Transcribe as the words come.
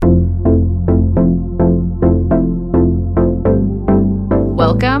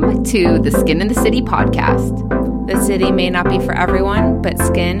Welcome to the Skin in the City podcast. The city may not be for everyone, but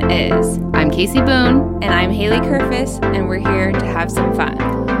skin is. I'm Casey Boone. And I'm Haley Kerfis, and we're here to have some fun.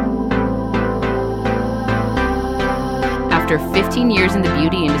 After 15 years in the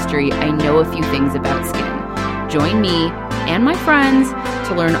beauty industry, I know a few things about skin. Join me and my friends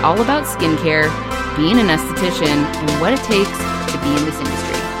to learn all about skincare, being an esthetician, and what it takes to be in this industry.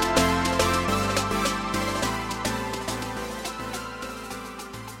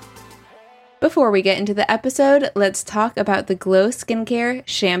 Before we get into the episode, let's talk about the Glow Skincare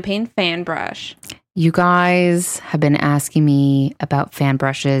Champagne Fan Brush. You guys have been asking me about fan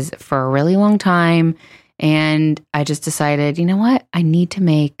brushes for a really long time, and I just decided, you know what? I need to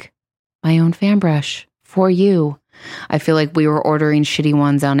make my own fan brush for you. I feel like we were ordering shitty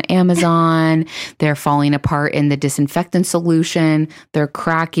ones on Amazon. They're falling apart in the disinfectant solution. They're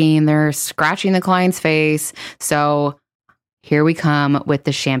cracking. They're scratching the client's face. So here we come with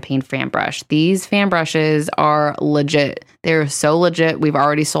the Champagne fan brush. These fan brushes are legit. They're so legit. We've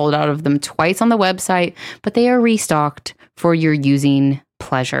already sold out of them twice on the website, but they are restocked for your using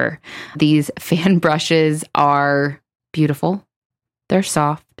pleasure. These fan brushes are beautiful. They're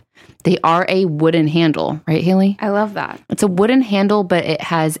soft. They are a wooden handle, right, Haley? I love that. It's a wooden handle, but it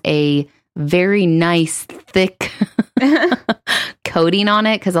has a very nice, thick coating on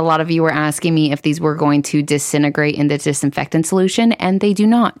it, because a lot of you were asking me if these were going to disintegrate in the disinfectant solution, and they do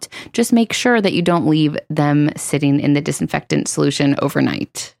not. Just make sure that you don't leave them sitting in the disinfectant solution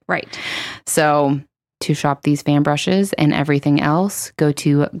overnight. Right. So to shop these fan brushes and everything else, go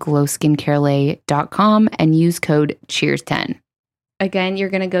to glowskincarela.com and use code CHEERS10. Again, you're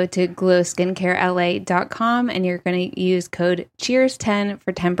going to go to glowskincarela.com and you're going to use code CHEERS10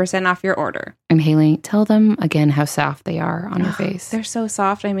 for 10% off your order. And Haley, tell them again how soft they are on your face. They're so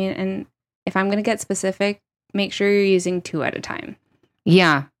soft. I mean, and if I'm going to get specific, make sure you're using 2 at a time.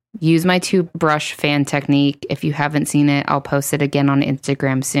 Yeah. Use my 2-brush fan technique. If you haven't seen it, I'll post it again on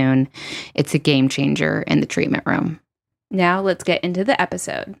Instagram soon. It's a game changer in the treatment room. Now let's get into the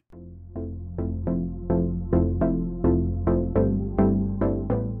episode.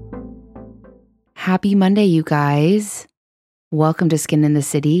 Happy Monday, you guys. Welcome to Skin in the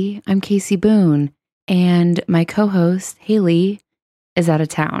City. I'm Casey Boone, and my co-host, Haley, is out of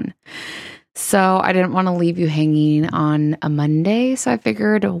town. So I didn't want to leave you hanging on a Monday, so I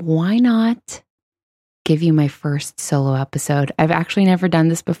figured, why not give you my first solo episode? I've actually never done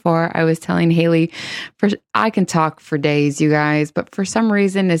this before. I was telling Haley, I can talk for days, you guys, but for some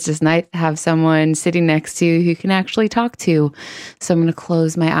reason, it's just nice to have someone sitting next to you who can actually talk to. So I'm going to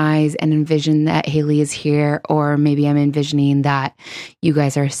close my eyes and envision that Haley is here, or maybe I'm envisioning that you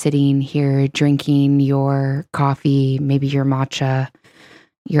guys are sitting here drinking your coffee, maybe your matcha,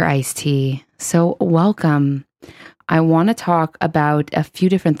 your iced tea. So welcome. I want to talk about a few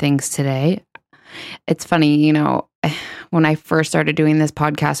different things today. It's funny, you know, when I first started doing this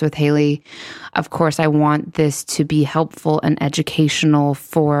podcast with Haley, of course, I want this to be helpful and educational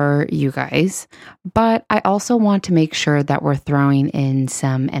for you guys, but I also want to make sure that we're throwing in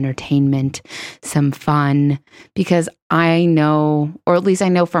some entertainment, some fun, because I know, or at least I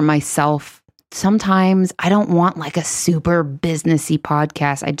know for myself, sometimes I don't want like a super businessy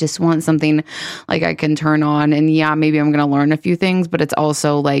podcast. I just want something like I can turn on and yeah, maybe I'm going to learn a few things, but it's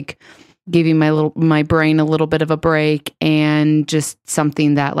also like giving my brain a little bit of a break and just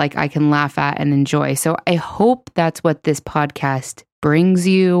something that like I can laugh at and enjoy. So I hope that's what this podcast brings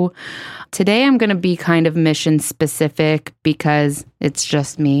you. Today I'm going to be kind of mission specific because it's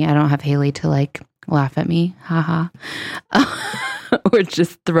just me. I don't have Haley to like laugh at me. Haha. Or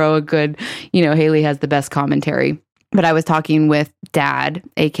just throw a good, you know, Haley has the best commentary. But I was talking with Dad,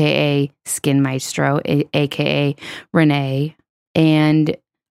 aka Skin Maestro, aka Renee, and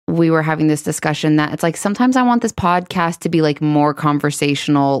we were having this discussion that it's like, sometimes I want this podcast to be like more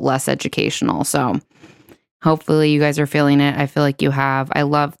conversational, less educational. So hopefully you guys are feeling it. I feel like you have. I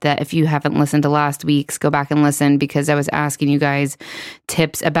love that if you haven't listened to last week's, go back and listen, because I was asking you guys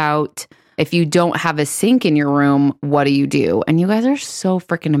tips about if you don't have a sink in your room, what do you do? And you guys are so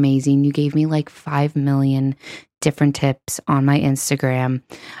freaking amazing. You gave me like 5 million different tips on my Instagram.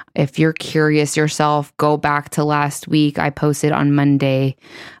 If you're curious yourself, go back to last week. I posted on Monday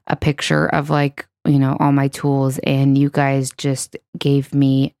a picture of like, you know, all my tools, and you guys just gave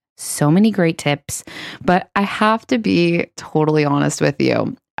me so many great tips. But I have to be totally honest with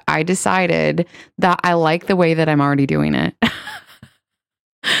you. I decided that I like the way that I'm already doing it.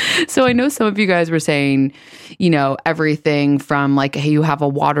 So I know some of you guys were saying, everything from like, hey, you have a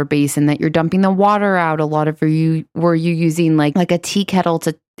water basin that you're dumping the water out. A lot of you were using like a tea kettle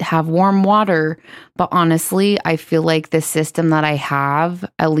to have warm water. But honestly, I feel like the system that I have,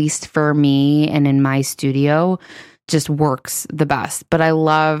 at least for me and in my studio, just works the best. But I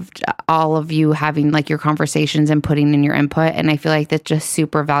loved all of you having like your conversations and putting in your input. And I feel like that's just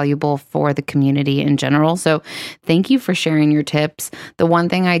super valuable for the community in general. So thank you for sharing your tips. The one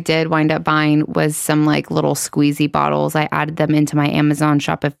thing I did wind up buying was some like little squeezy bottles. I added them into my Amazon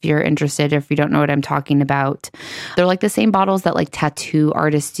shop if you're interested, if you don't know what I'm talking about. They're like the same bottles that like tattoo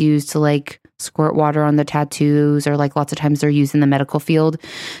artists use to like squirt water on the tattoos, or like lots of times they're used in the medical field.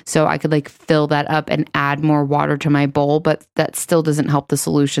 So I could like fill that up and add more water to my bowl, but that still doesn't help the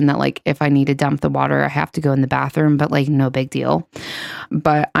solution that like if I need to dump the water, I have to go in the bathroom, but like no big deal.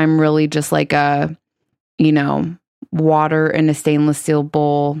 But I'm really just like a, water in a stainless steel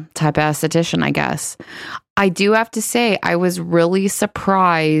bowl type of esthetician, I guess. I do have to say, I was really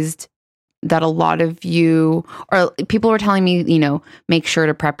surprised that a lot of you, or people were telling me, make sure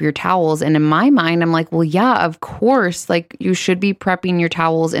to prep your towels. And in my mind, I'm like, well, yeah, of course, like you should be prepping your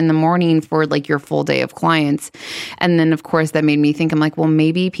towels in the morning for like your full day of clients. And then of course that made me think, I'm like, well,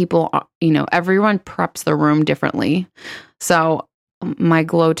 maybe people, everyone preps the room differently. So my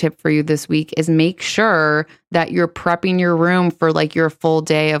glow tip for you this week is make sure that you're prepping your room for like your full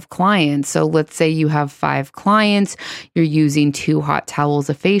day of clients. So let's say you have 5 clients, you're using 2 hot towels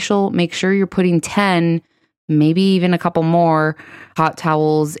of facial. Make sure you're putting 10, maybe even a couple more hot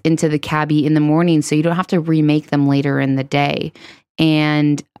towels into the cabbie in the morning so you don't have to remake them later in the day.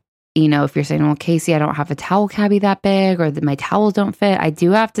 And if you're saying, well, Casey, I don't have a towel cabbie that big, or my towels don't fit, I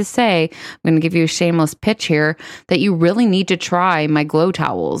do have to say, I'm going to give you a shameless pitch here, that you really need to try my glow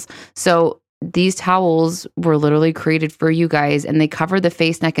towels. So these towels were literally created for you guys, and they cover the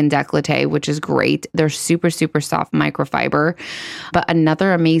face, neck, and décolleté, which is great. They're super, super soft microfiber. But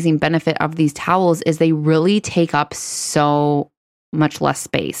another amazing benefit of these towels is they really take up so much less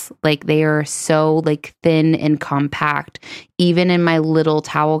space. Like they are so like thin and compact. Even in my little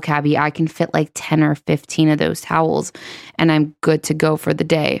towel cabbie, I can fit like 10 or 15 of those towels and I'm good to go for the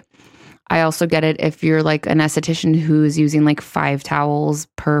day. I also get it if you're like an esthetician who's using like 5 towels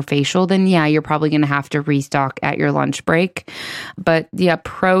per facial, then yeah, you're probably going to have to restock at your lunch break. But yeah,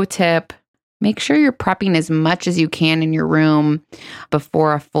 pro tip, make sure you're prepping as much as you can in your room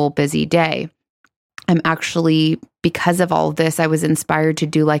before a full busy day. I'm actually, because of all of this, I was inspired to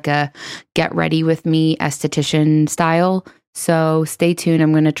do like a get ready with me esthetician style. So stay tuned.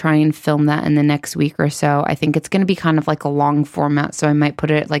 I'm going to try and film that in the next week or so. I think it's going to be kind of like a long format. So I might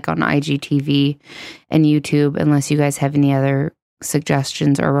put it like on IGTV and YouTube, unless you guys have any other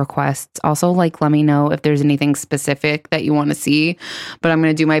suggestions or requests. Also, like, let me know if there's anything specific that you want to see, but I'm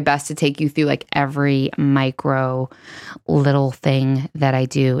going to do my best to take you through like every micro little thing that I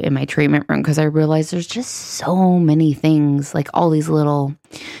do in my treatment room, because I realize there's just so many things, like all these little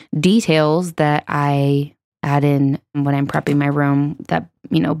details that I add in when I'm prepping my room that,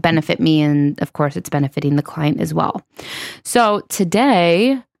 benefit me. And of course, it's benefiting the client as well. So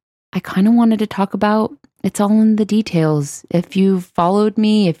today, I kind of wanted to talk about, it's all in the details. If you've followed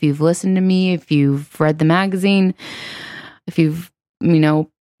me, if you've listened to me, if you've read the magazine, if you've,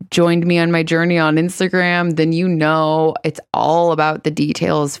 joined me on my journey on Instagram, then it's all about the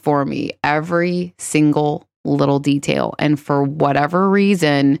details for me. Every single little detail. And for whatever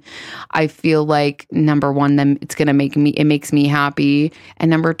reason, I feel like number one, it makes me happy.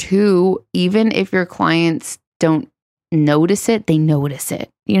 And number two, even if your clients don't notice it, they notice it.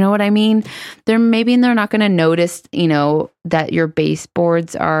 You know what I mean? They're not going to notice, that your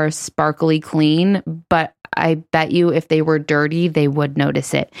baseboards are sparkly clean, but I bet you if they were dirty, they would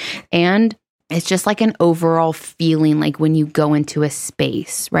notice it. And it's just like an overall feeling, like when you go into a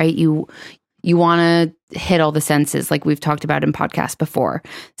space, right? You want to hit all the senses, like we've talked about in podcasts before.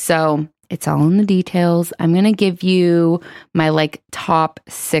 So it's all in the details. I'm going to give you my like top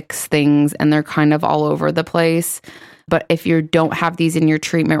 6 things, and they're kind of all over the place. But if you don't have these in your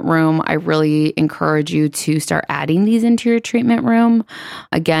treatment room, I really encourage you to start adding these into your treatment room.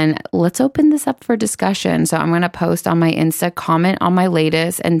 Again, let's open this up for discussion. So I'm going to post on my Insta, comment on my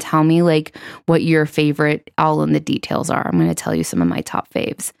latest, and tell me like what your favorite all in the details are. I'm going to tell you some of my top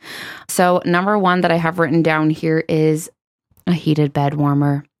faves. So number 1 that I have written down here is a heated bed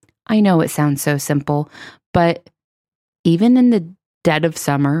warmer. I know it sounds so simple, but even in the dead of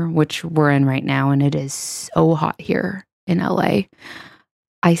summer, which we're in right now, and it is so hot here in LA,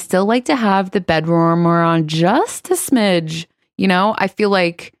 I still like to have the bed warmer on just a smidge. I feel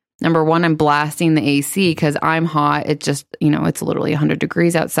like Number one, I'm blasting the AC because I'm hot. It just, it's literally 100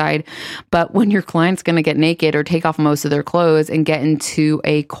 degrees outside. But when your client's going to get naked or take off most of their clothes and get into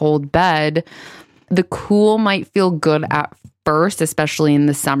a cold bed, the cool might feel good at first, especially in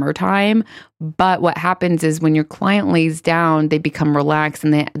the summertime. But what happens is when your client lays down, they become relaxed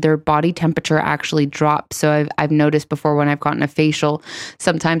and their body temperature actually drops. So I've noticed before when I've gotten a facial,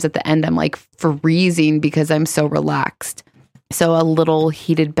 sometimes at the end I'm like freezing because I'm so relaxed. So a little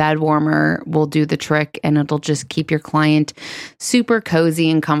heated bed warmer will do the trick, and it'll just keep your client super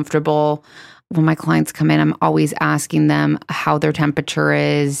cozy and comfortable. When my clients come in, I'm always asking them how their temperature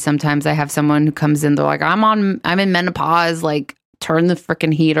is. Sometimes I have someone who comes in, they're like, I'm in menopause, like turn the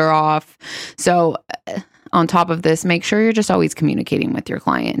freaking heater off. So on top of this, make sure you're just always communicating with your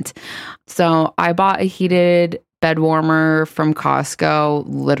client. So I bought a heated bed warmer from Costco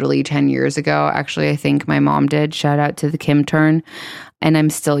literally 10 years ago. Actually, I think my mom did. Shout out to the Kim Turn. And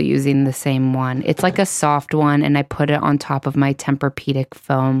I'm still using the same one. It's like a soft one, and I put it on top of my Tempur-Pedic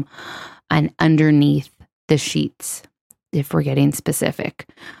foam and underneath the sheets, if we're getting specific.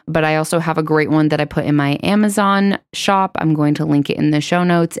 But I also have a great one that I put in my Amazon shop. I'm going to link it in the show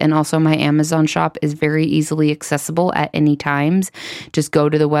notes. And also my Amazon shop is very easily accessible at any times. Just go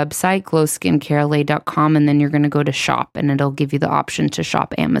to the website, glowskincarela.com, and then you're going to go to shop, and it'll give you the option to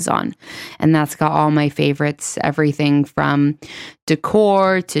shop Amazon. And that's got all my favorites, everything from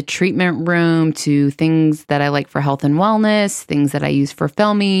decor to treatment room to things that I like for health and wellness, things that I use for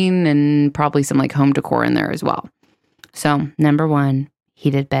filming, and probably some like home decor in there as well. So, number one,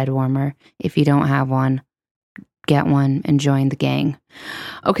 heated bed warmer. If you don't have one, get one and join the gang.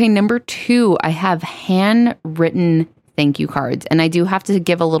 Okay, number two, I have handwritten thank you cards. And I do have to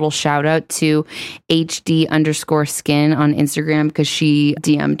give a little shout out to HD_skin on Instagram, because she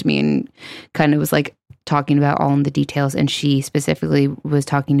DM'd me and kind of was like talking about all in the details. And she specifically was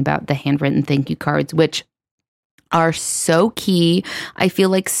talking about the handwritten thank you cards, which are so key. I feel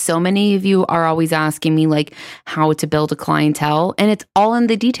like so many of you are always asking me like how to build a clientele, and it's all in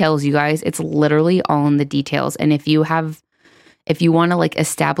the details, you guys. It's literally all in the details. And if you want to like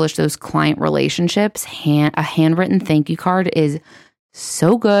establish those client relationships, a handwritten thank you card is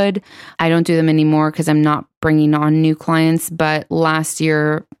so good. I don't do them anymore because I'm not bringing on new clients. But last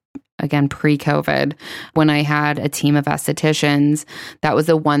year, again, pre-COVID, when I had a team of estheticians, that was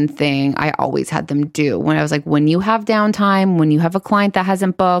the one thing I always had them do. When I was like, when you have downtime, when you have a client that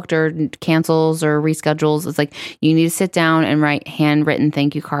hasn't booked or cancels or reschedules, it's like you need to sit down and write handwritten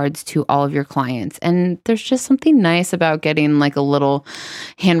thank you cards to all of your clients. And there's just something nice about getting like a little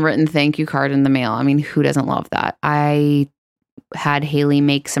handwritten thank you card in the mail. I mean, who doesn't love that? I had Haley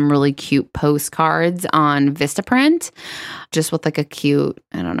make some really cute postcards on Vistaprint, just with like a cute,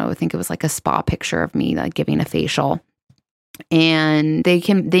 I don't know, I think it was like a spa picture of me like giving a facial. And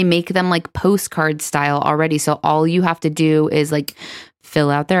they make them like postcard style already. So all you have to do is like fill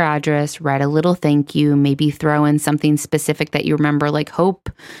out their address, write a little thank you, maybe throw in something specific that you remember, like hope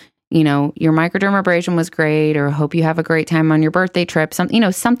your microdermabrasion was great, or hope you have a great time on your birthday trip.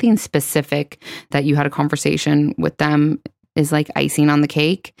 Something specific that you had a conversation with them is like icing on the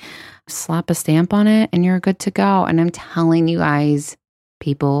cake. Slap a stamp on it and you're good to go. And I'm telling you guys,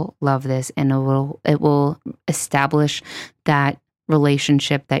 people love this, and it will establish that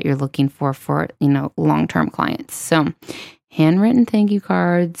relationship that you're looking for long-term clients. So handwritten thank you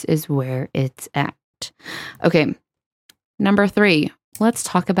cards is where it's at. Okay. Number 3, let's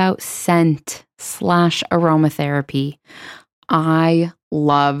talk about scent / aromatherapy. I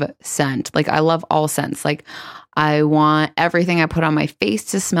love scent. Like I love all scents. Like I want everything I put on my face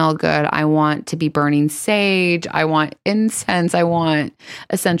to smell good. I want to be burning sage. I want incense. I want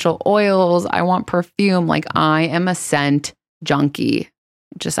essential oils. I want perfume. Like I am a scent junkie.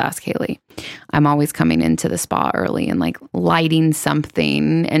 Just ask Haley. I'm always coming into the spa early and like lighting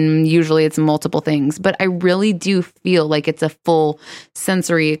something. And usually it's multiple things, but I really do feel like it's a full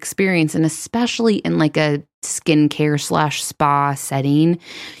sensory experience. And especially in like a skincare / spa setting,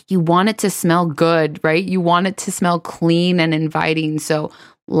 you want it to smell good, right? You want it to smell clean and inviting. So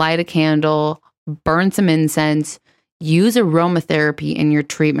light a candle, burn some incense, use aromatherapy in your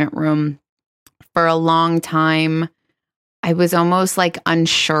treatment room. For a long time, I was almost like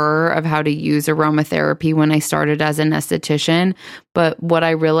unsure of how to use aromatherapy when I started as an esthetician. But what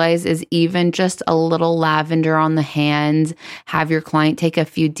I realized is even just a little lavender on the hands, have your client take a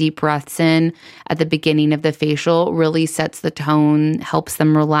few deep breaths in at the beginning of the facial really sets the tone, helps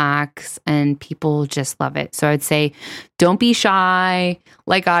them relax, and people just love it. So I'd say don't be shy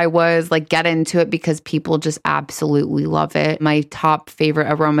like I was, like get into it because people just absolutely love it. My top favorite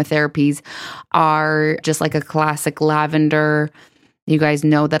aromatherapies are just like a classic lavender. You guys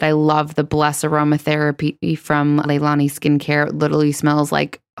know that I love the Bless aromatherapy from Leilani Skincare. It literally smells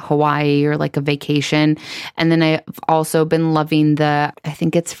like Hawaii or like a vacation. And then I've also been loving I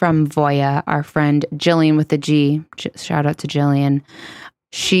think it's from Voya, our friend Jillian with the G. Shout out to Jillian.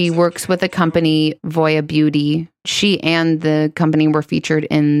 She works with a company, Voya Beauty. She and the company were featured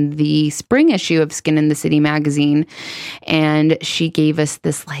in the spring issue of Skin in the City magazine. And she gave us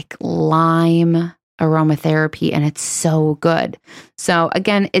this like lime aromatherapy, and it's so good. So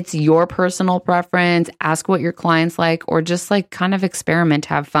again, it's your personal preference. Ask what your clients like, or just like kind of experiment,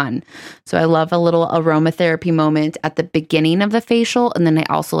 have fun. So I love a little aromatherapy moment at the beginning of the facial. And then I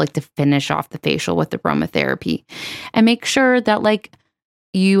also like to finish off the facial with aromatherapy, and make sure that like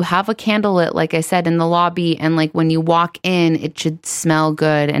you have a candle lit, like I said, in the lobby. And like when you walk in, it should smell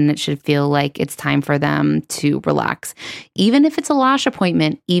good and it should feel like it's time for them to relax. Even if it's a lash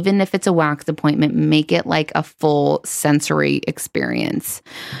appointment, even if it's a wax appointment, make it like a full sensory experience.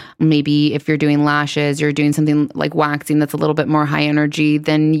 Maybe if you're doing lashes, you're doing something like waxing that's a little bit more high energy,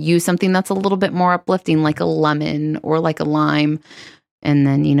 then use something that's a little bit more uplifting, like a lemon or like a lime. And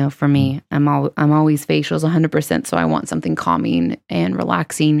then, you know, for me, I'm always facials 100%. So I want something calming and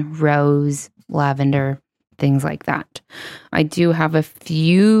relaxing, rose, lavender, things like that. I do have a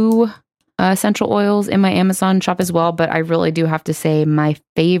few essential oils in my Amazon shop as well, but I really do have to say my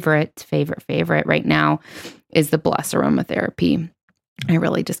favorite right now is the Bless aromatherapy. I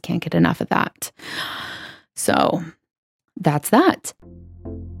really just can't get enough of that. So that's that.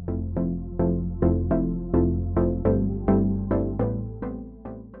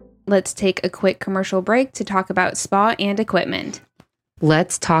 Let's take a quick commercial break to talk about spa and equipment.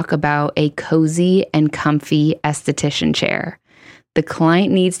 Let's talk about a cozy and comfy esthetician chair. The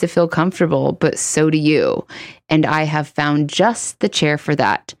client needs to feel comfortable, but so do you. And I have found just the chair for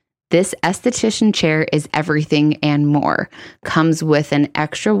that. This esthetician chair is everything and more. Comes with an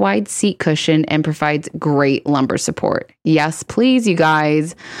extra wide seat cushion and provides great lumbar support. Yes, please, you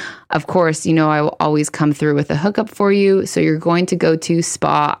guys. Of course, you know I will always come through with a hookup for you. So you're going to go to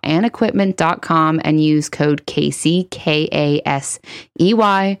spaandequipment.com and use code KASEY,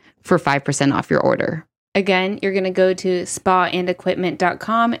 KASEY, for 5% off your order. Again, you're going to go to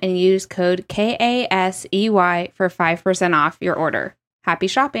spaandequipment.com and use code KASEY for 5% off your order. Happy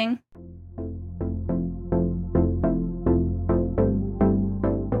shopping.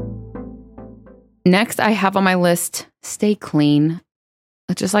 Next, I have on my list, stay clean.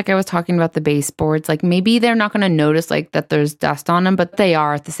 Just like I was talking about the baseboards, like maybe they're not going to notice like that there's dust on them, but they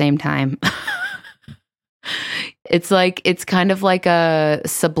are at the same time. It's kind of like a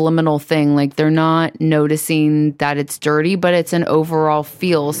subliminal thing. Like they're not noticing that it's dirty, but it's an overall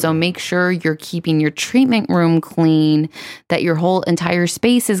feel. So make sure you're keeping your treatment room clean, that your whole entire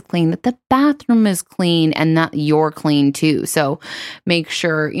space is clean, that the bathroom is clean, and that you're clean too. So make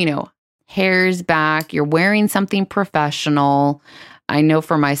sure, you know, hair's back, you're wearing something professional. I know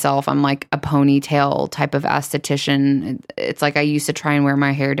for myself, I'm like a ponytail type of esthetician. It's like I used to try and wear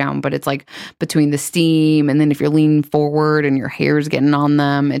my hair down, but it's like between the steam and then if you're leaning forward and your hair's getting on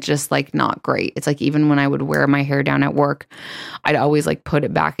them, it's just like not great. It's like even when I would wear my hair down at work, I'd always like put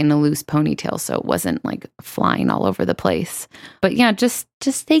it back in a loose ponytail so it wasn't like flying all over the place. But yeah, just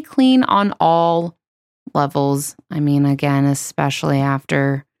stay clean on all levels. I mean, again, especially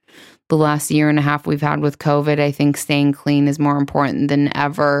after the last year and a half we've had with COVID, I think staying clean is more important than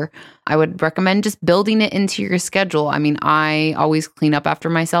ever. I would recommend just building it into your schedule. I mean, I always clean up after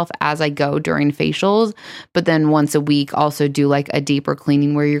myself as I go during facials, but then once a week also do like a deeper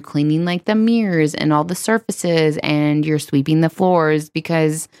cleaning where you're cleaning like the mirrors and all the surfaces and you're sweeping the floors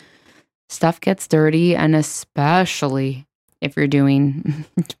because stuff gets dirty, and especially if you're doing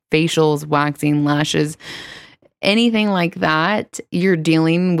facials, waxing, lashes, anything like that, you're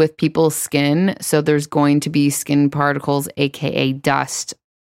dealing with people's skin. So there's going to be skin particles, aka dust,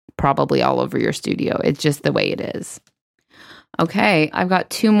 probably all over your studio. It's just the way it is. Okay, I've got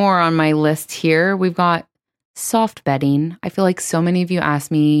two more on my list here. We've got soft bedding. I feel like so many of you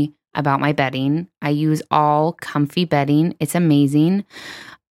ask me about my bedding. I use all comfy bedding. It's amazing.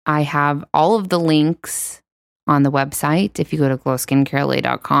 I have all of the links on the website. If you go to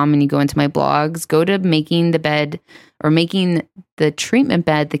glowskincarela.com and you go into my blogs, go to making the bed or making the treatment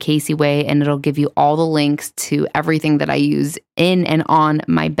bed the Casey way, and it'll give you all the links to everything that I use in and on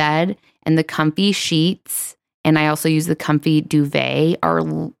my bed. And the comfy sheets, and I also use the comfy duvet, are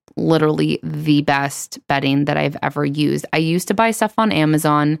literally the best bedding that I've ever used. I used to buy stuff on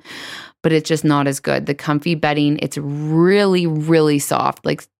Amazon, but it's just not as good. The comfy bedding, it's really, really soft,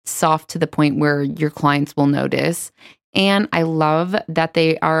 like soft to the point where your clients will notice. And I love that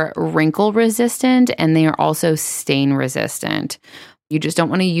they are wrinkle resistant and they are also stain resistant. You just don't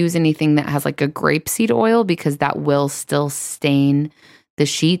want to use anything that has like a grapeseed oil because that will still stain the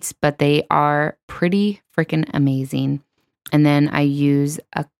sheets, but they are pretty freaking amazing. And then I use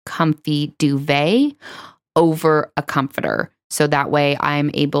a comfy duvet over a comforter. So that way I'm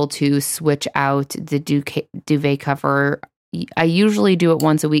able to switch out the duvet cover. I usually do it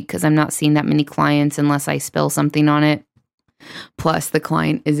once a week because I'm not seeing that many clients unless I spill something on it. Plus, the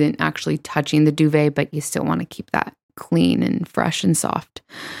client isn't actually touching the duvet, but you still want to keep that clean and fresh and soft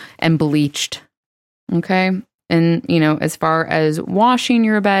and bleached. Okay. And, as far as washing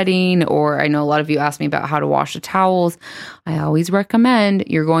your bedding, or I know a lot of you ask me about how to wash the towels, I always recommend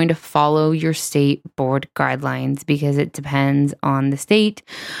you're going to follow your state board guidelines because it depends on the state.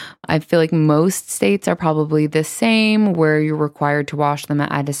 I feel like most states are probably the same, where you're required to wash them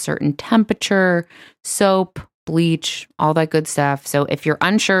at a certain temperature, soap, bleach, all that good stuff. So if you're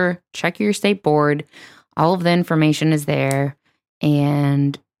unsure, check your state board. All of the information is there.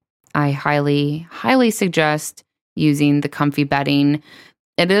 And I highly, highly suggest using the comfy bedding.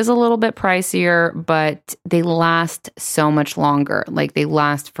 It is a little bit pricier, but they last so much longer. Like they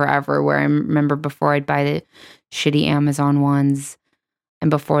last forever, where I remember before I'd buy the shitty Amazon ones.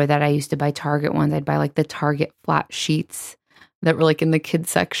 And before that, I used to buy Target ones. I'd buy like the Target flat sheets that were like in the kids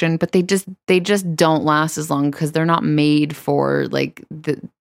section, but they just don't last as long because they're not made for like the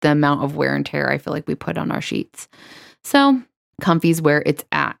amount of wear and tear I feel like we put on our sheets. So comfy's where it's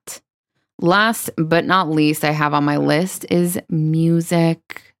at. Last but not least I have on my list is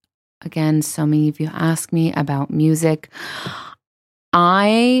music. Again, so many of you ask me about music.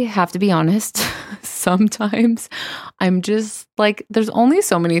 I have to be honest, sometimes I'm just like, there's only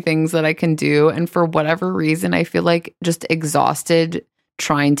so many things that I can do. And for whatever reason, I feel like just exhausted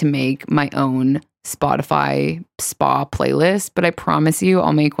trying to make my own Spotify spa playlist. But I promise you,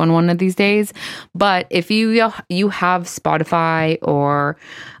 I'll make one of these days. But if you have Spotify or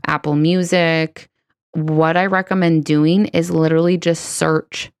Apple Music, what I recommend doing is literally just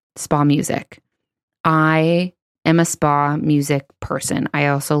search spa music. I am a spa music person. I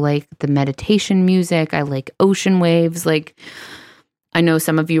also like the meditation music. I like ocean waves. Like, I know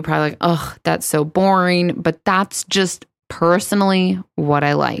some of you are probably like, oh, that's so boring, but that's just personally what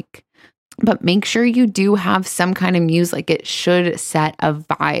I like. But make sure you do have some kind of music. It should set a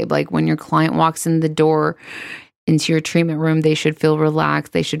vibe. Like when your client walks in the door into your treatment room, they should feel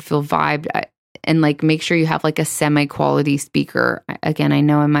relaxed. They should feel vibed. And like make sure you have like a semi-quality speaker. Again, I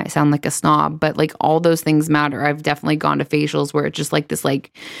know I might sound like a snob, but like all those things matter. I've definitely gone to facials where it's just like this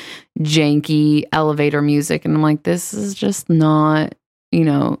like janky elevator music. And I'm like, this is just not,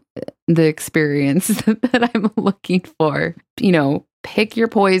 the experience that I'm looking for. Pick your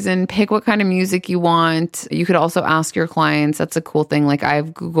poison, pick what kind of music you want. You could also ask your clients. That's a cool thing. Like I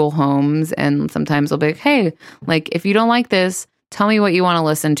have Google Homes and sometimes I'll be like, hey, like if you don't like this, tell me what you want to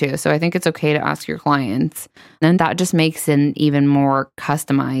listen to. So I think it's okay to ask your clients. And that just makes an even more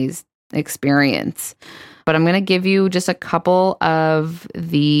customized experience. But I'm going to give you just a couple of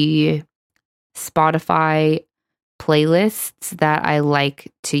the Spotify playlists that I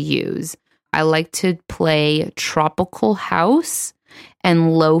like to use. I like to play tropical house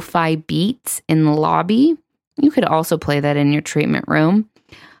and lo-fi beats in the lobby. You could also play that in your treatment room.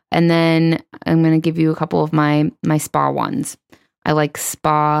 And then I'm going to give you a couple of my spa ones. I like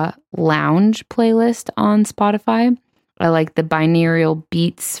spa lounge playlist on Spotify. I like the binaural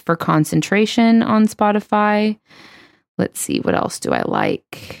beats for concentration on Spotify. Let's see, what else do I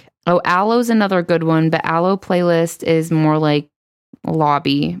like? Oh, Aloe's another good one, but Aloe playlist is more like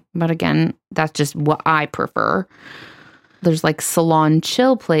lobby. But again, that's just what I prefer. There's like salon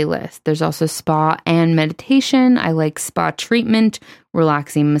chill playlist. There's also spa and meditation. I like spa treatment,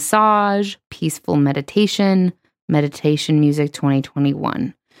 relaxing massage, peaceful meditation, meditation music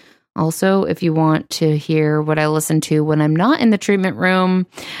 2021. Also, if you want to hear what I listen to when I'm not in the treatment room,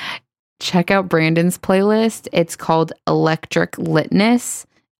 check out Brandon's playlist. It's called Electric Litness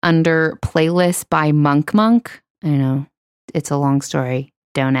under playlist by Monk. I know it's a long story.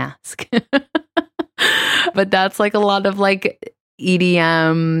 Don't ask. But that's like a lot of like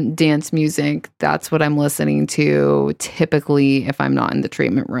EDM dance music. That's what I'm listening to typically if I'm not in the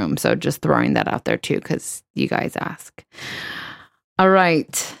treatment room. So just throwing that out there too, because you guys ask. All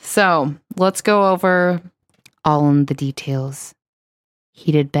right. So let's go over all in the details.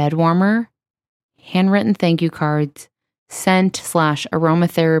 Heated bed warmer, handwritten thank you cards,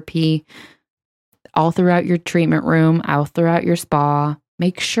 scent/aromatherapy all throughout your treatment room, all throughout your spa.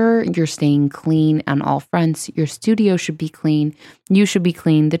 Make sure you're staying clean on all fronts. Your studio should be clean. You should be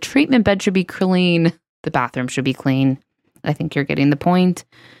clean. The treatment bed should be clean. The bathroom should be clean. I think you're getting the point.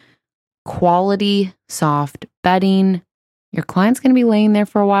 Quality, soft bedding. Your client's going to be laying there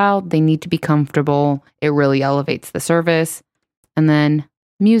for a while. They need to be comfortable. It really elevates the service. And then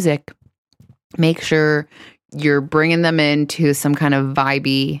music. Make sure you're bringing them into some kind of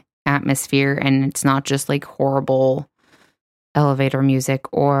vibey atmosphere, and it's not just like horrible elevator music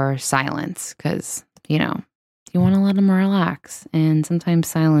or silence, because, you want to let them relax. And sometimes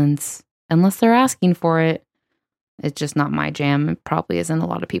silence, unless they're asking for it, it's just not my jam. It probably isn't a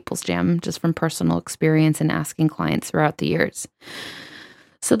lot of people's jam, just from personal experience and asking clients throughout the years.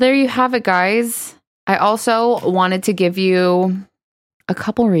 So there you have it, guys. I also wanted to give you a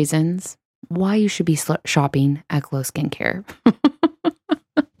couple reasons why you should be shopping at Glow Skincare.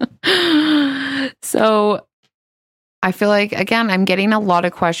 So I feel like, again, I'm getting a lot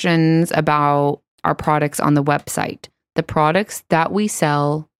of questions about our products on the website. The products that we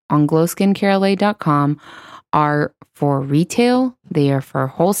sell on glowskincarela.com are for retail, they are for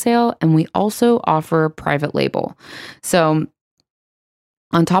wholesale, and we also offer private label. So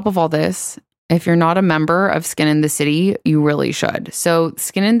on top of all this, if you're not a member of Skin in the City, you really should. So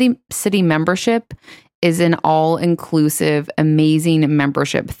Skin in the City membership is an all-inclusive, amazing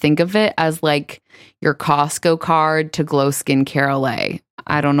membership. Think of it as like your Costco card to Glow Skincare LA.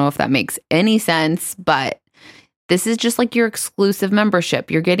 I don't know if that makes any sense, but this is just like your exclusive membership.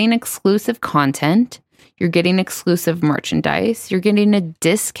 You're getting exclusive content. You're getting exclusive merchandise. You're getting a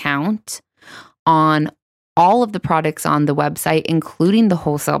discount on all of the products on the website, including the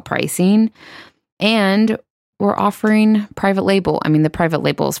wholesale pricing. And we're offering private label. I mean, the private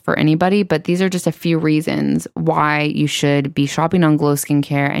label is for anybody, but these are just a few reasons why you should be shopping on Glow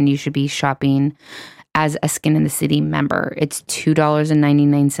Skincare and you should be shopping as a Skin in the City member. It's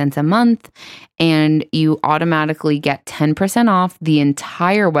 $2.99 a month, and you automatically get 10% off the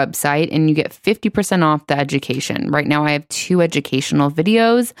entire website, and you get 50% off the education. Right now, I have 2 educational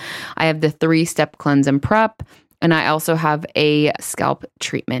videos. I have the 3-step cleanse and prep, and I also have a scalp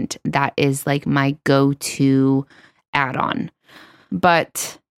treatment that is like my go-to add-on.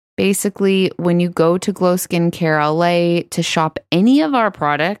 But basically, when you go to Glow Skincare LA to shop any of our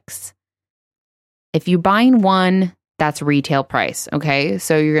products, if you're buying one, that's retail price, okay?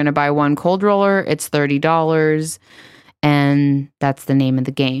 So you're going to buy one cold roller, it's $30, and that's the name of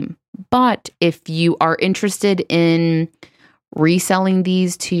the game. But if you are interested in reselling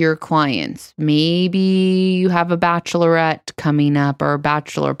these to your clients, maybe you have a bachelorette coming up or a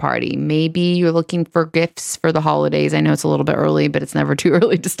bachelor party. Maybe you're looking for gifts for the holidays. I know it's a little bit early, but it's never too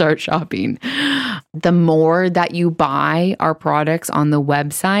early to start shopping. The more that you buy our products on the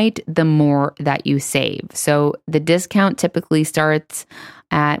website, the more that you save. So the discount typically starts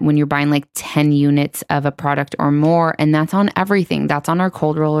at when you're buying like 10 units of a product or more, and that's on everything. That's on our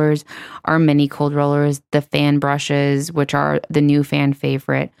cold rollers, our mini cold rollers, the fan brushes, which are the new fan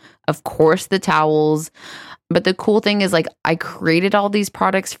favorite, of course, the towels. But the cool thing is, like, I created all these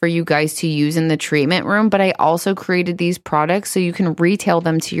products for you guys to use in the treatment room, but I also created these products so you can retail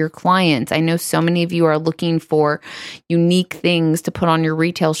them to your clients. I know so many of you are looking for unique things to put on your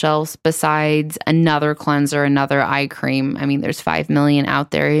retail shelves besides another cleanser, another eye cream. I mean, there's 5 million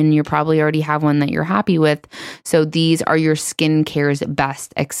out there, and you probably already have one that you're happy with. So these are your skincare's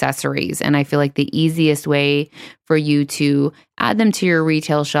best accessories. And I feel like the easiest way for you to add them to your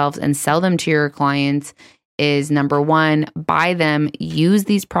retail shelves and sell them to your clients is, number one, buy them, use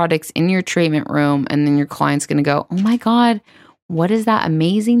these products in your treatment room, and then your client's going to go, oh my God, what is that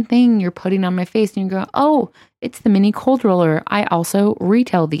amazing thing you're putting on my face? And you go, oh, it's the mini cold roller. I also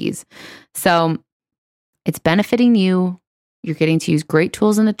retail these. So it's benefiting you. You're getting to use great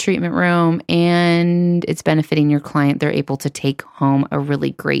tools in the treatment room, and it's benefiting your client. They're able to take home a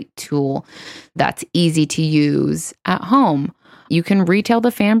really great tool that's easy to use at home. You can retail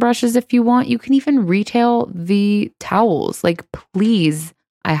the fan brushes if you want. You can even retail the towels. Like, please,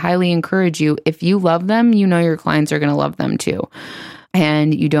 I highly encourage you. If you love them, you know your clients are going to love them too.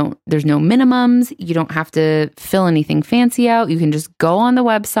 And there's no minimums. You don't have to fill anything fancy out. You can just go on the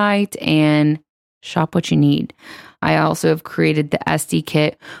website and shop what you need. I also have created the SD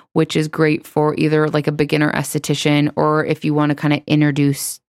kit, which is great for either like a beginner esthetician, or if you want to kind of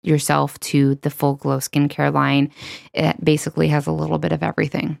introduce yourself to the full Glow Skincare line. It basically has a little bit of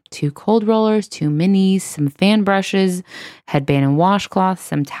everything. 2 cold rollers, 2 minis, some fan brushes, headband and washcloth,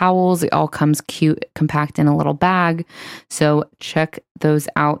 some towels. It all comes cute, compact in a little bag. So check those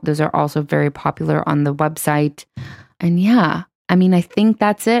out. Those are also very popular on the website. And yeah, I mean, I think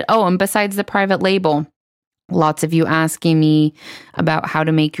that's it. Oh, and besides the private label, lots of you asking me about how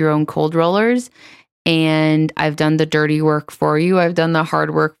to make your own cold rollers. And I've done the dirty work for you. I've done the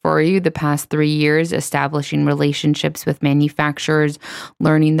hard work for you the past 3 years, establishing relationships with manufacturers,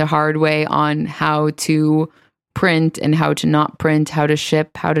 learning the hard way on how to print and how to not print, how to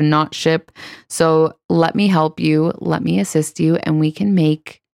ship, how to not ship. So let me help you, let me assist you, and we can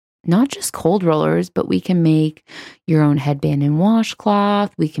make not just cold rollers, but we can make your own headband and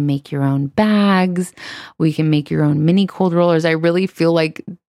washcloth. We can make your own bags. We can make your own mini cold rollers. I really feel like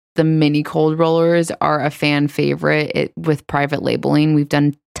the mini cold rollers are a fan favorite with private labeling. We've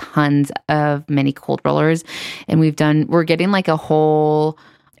done tons of mini cold rollers, and we're getting like a whole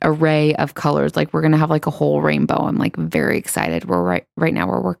array of colors. Like we're going to have like a whole rainbow. I'm like very excited. Right now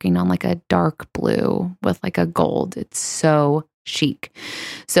we're working on like a dark blue with like a gold. It's so chic.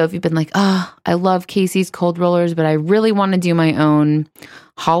 So if you've been like, I love Casey's cold rollers, but I really want to do my own,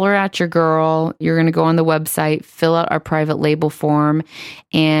 holler at your girl. You're going to go on the website, fill out our private label form,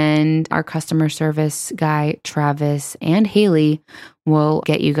 and our customer service guy, Travis and Haley, will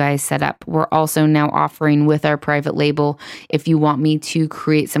get you guys set up. We're also now offering with our private label, if you want me to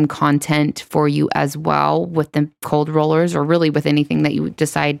create some content for you as well with the cold rollers, or really with anything that you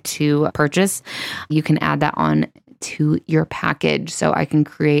decide to purchase, you can add that on to your package. So I can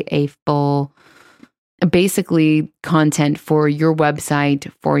create a full, basically content for your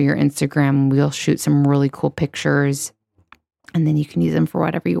website, for your Instagram. We'll shoot some really cool pictures, and then you can use them for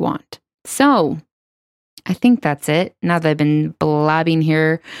whatever you want. So I think that's it. Now that I've been blabbing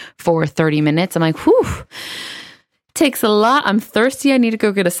here for 30 minutes, I'm like, whew, takes a lot. I'm thirsty. I need to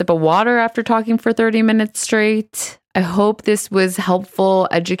go get a sip of water after talking for 30 minutes straight. I hope this was helpful,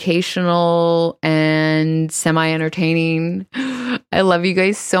 educational, and semi-entertaining. I love you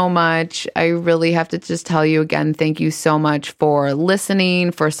guys so much. I really have to just tell you again, thank you so much for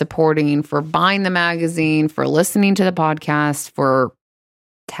listening, for supporting, for buying the magazine, for listening to the podcast, for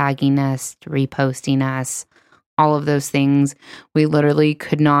tagging us, reposting us, all of those things. We literally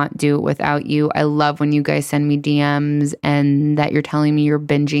could not do it without you. I love when you guys send me DMs and that you're telling me you're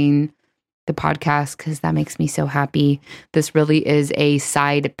binging the podcast, because that makes me so happy. This really is a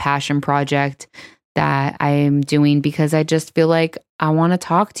side passion project that I am doing because I just feel like I want to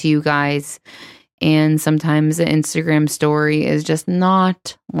talk to you guys. And sometimes the Instagram story is just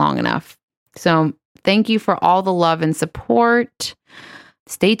not long enough. So thank you for all the love and support.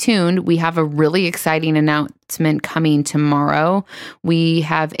 Stay tuned. We have a really exciting announcement coming tomorrow. We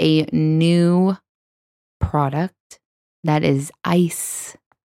have a new product that is ice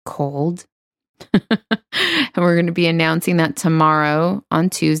cold. And we're going to be announcing that tomorrow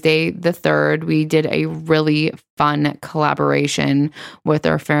on Tuesday, the 3rd. We did a really fun collaboration with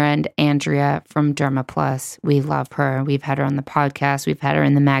our friend Andrea from Derma Plus. We love her. We've had her on the podcast. We've had her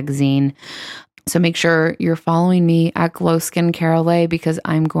in the magazine. So make sure you're following me at Glow Skin Carolee, because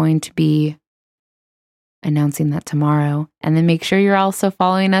I'm going to be announcing that tomorrow. And then make sure you're also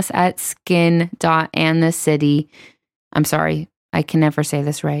following us at skin.andthecity. I'm sorry, I can never say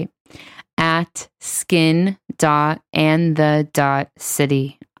this right. At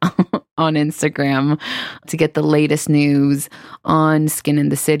skin.andthe.city on Instagram to get the latest news on Skin in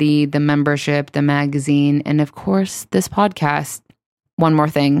the City, the membership, the magazine, and of course, this podcast. One more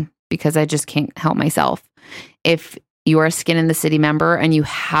thing, because I just can't help myself. If you are a Skin in the City member and you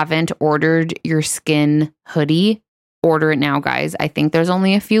haven't ordered your skin hoodie, order it now, guys. I think there's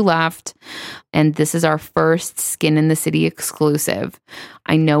only a few left. And this is our first Skin in the City exclusive.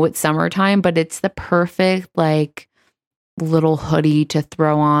 I know it's summertime, but it's the perfect little hoodie to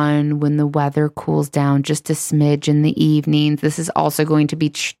throw on when the weather cools down just a smidge in the evenings. This is also going to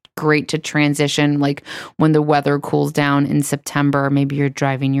be great to transition when the weather cools down in September. Maybe you're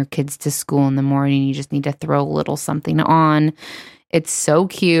driving your kids to school in the morning. You just need to throw a little something on. It's so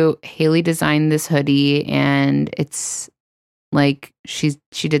cute. Haley designed this hoodie, and it's she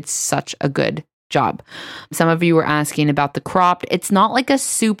did such a good job. Some of you were asking about the cropped. It's not like a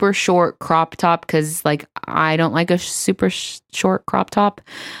super short crop top, because I don't like a super short crop top.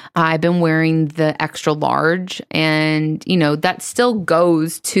 I've been wearing the extra large, and that still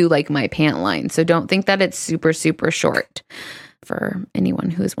goes to my pant line. So don't think that it's super, super short, for anyone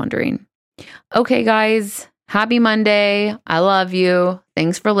who is wondering. Okay, guys. Happy Monday. I love you.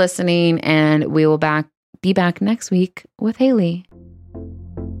 Thanks for listening. And we will be back next week with Haley.